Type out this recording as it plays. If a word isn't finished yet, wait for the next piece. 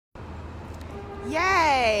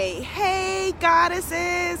Yay! Hey,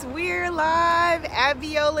 goddesses, we're live.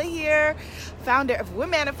 Abiola here, founder of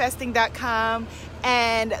WeManifesting.com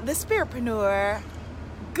and the Spiritpreneur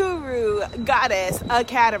Guru Goddess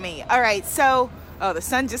Academy. All right, so, the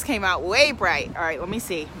sun just came out way bright. All right, let me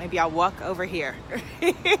see. Maybe I'll walk over here.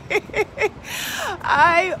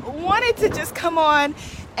 I wanted to just come on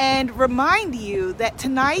and remind you that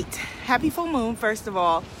tonight, happy full moon, first of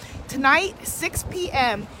all, tonight, 6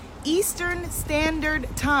 p.m. Eastern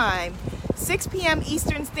Standard Time, 6 p.m.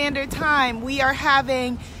 Eastern Standard Time, we are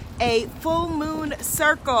having a full moon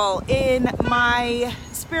circle in my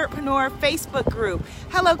Spiritpreneur Facebook group.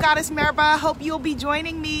 Hello, Goddess Merba. Hope you'll be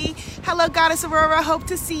joining me. Hello, Goddess Aurora. Hope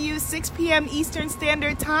to see you 6 p.m. Eastern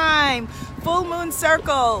Standard Time. Full moon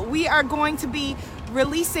circle. We are going to be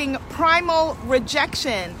releasing primal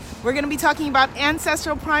rejection. We're going to be talking about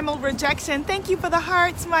ancestral primal rejection. Thank you for the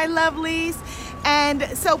hearts, my lovelies. And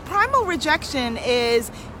so primal rejection is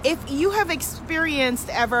if you have experienced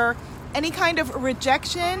ever any kind of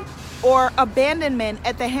rejection or abandonment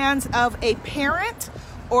at the hands of a parent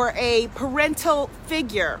or a parental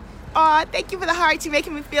figure. Aw, thank you for the hearts. You're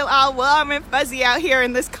making me feel all warm and fuzzy out here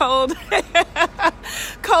in this cold,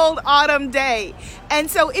 cold autumn day. And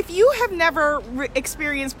so if you have never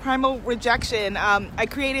experienced primal rejection, I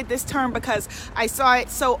created this term because I saw it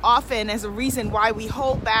so often as a reason why we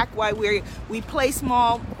hold back, why we play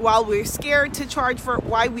small, why we are scared to charge for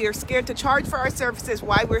our services,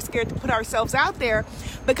 why we're scared to put ourselves out there,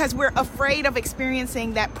 because we're afraid of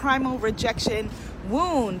experiencing that primal rejection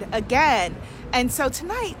wound again. And so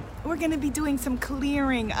tonight, we're going to be doing some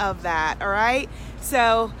clearing of that, all right?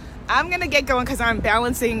 So I'm going to get going because I'm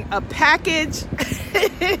balancing a package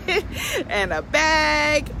and a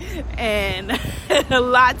bag and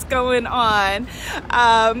lots going on.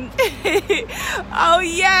 Oh,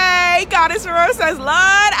 yay. Goddess Aurora says, Lord,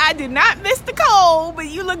 I did not miss the cold, but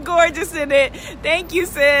you look gorgeous in it. Thank you,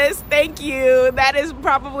 sis. Thank you. That is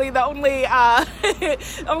probably the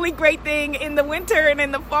only great thing in the winter and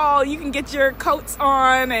in the fall. You can get your coats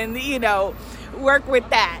on and, work with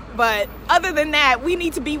that. But other than that, we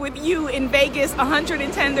need to be with you in Vegas,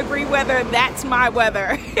 110 degree weather. That's my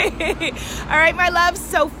weather. All right, my loves.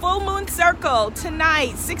 So full moon circle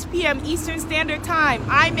tonight, 6 p.m. Eastern Standard Time.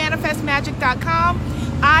 iManifestMagic.com.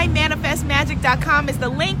 iManifestMagic.com is the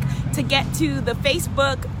link to get to the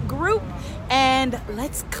Facebook group. And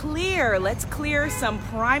let's clear some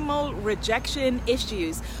primal rejection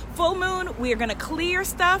issues. Full moon, we are going to clear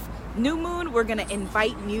stuff. New moon, we're going to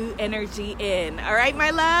invite new energy in. All right, my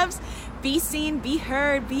loves? Be seen, be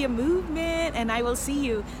heard, be a movement. And I will see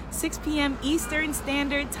you 6 p.m. Eastern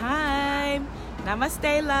Standard Time.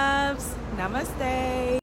 Namaste, loves. Namaste.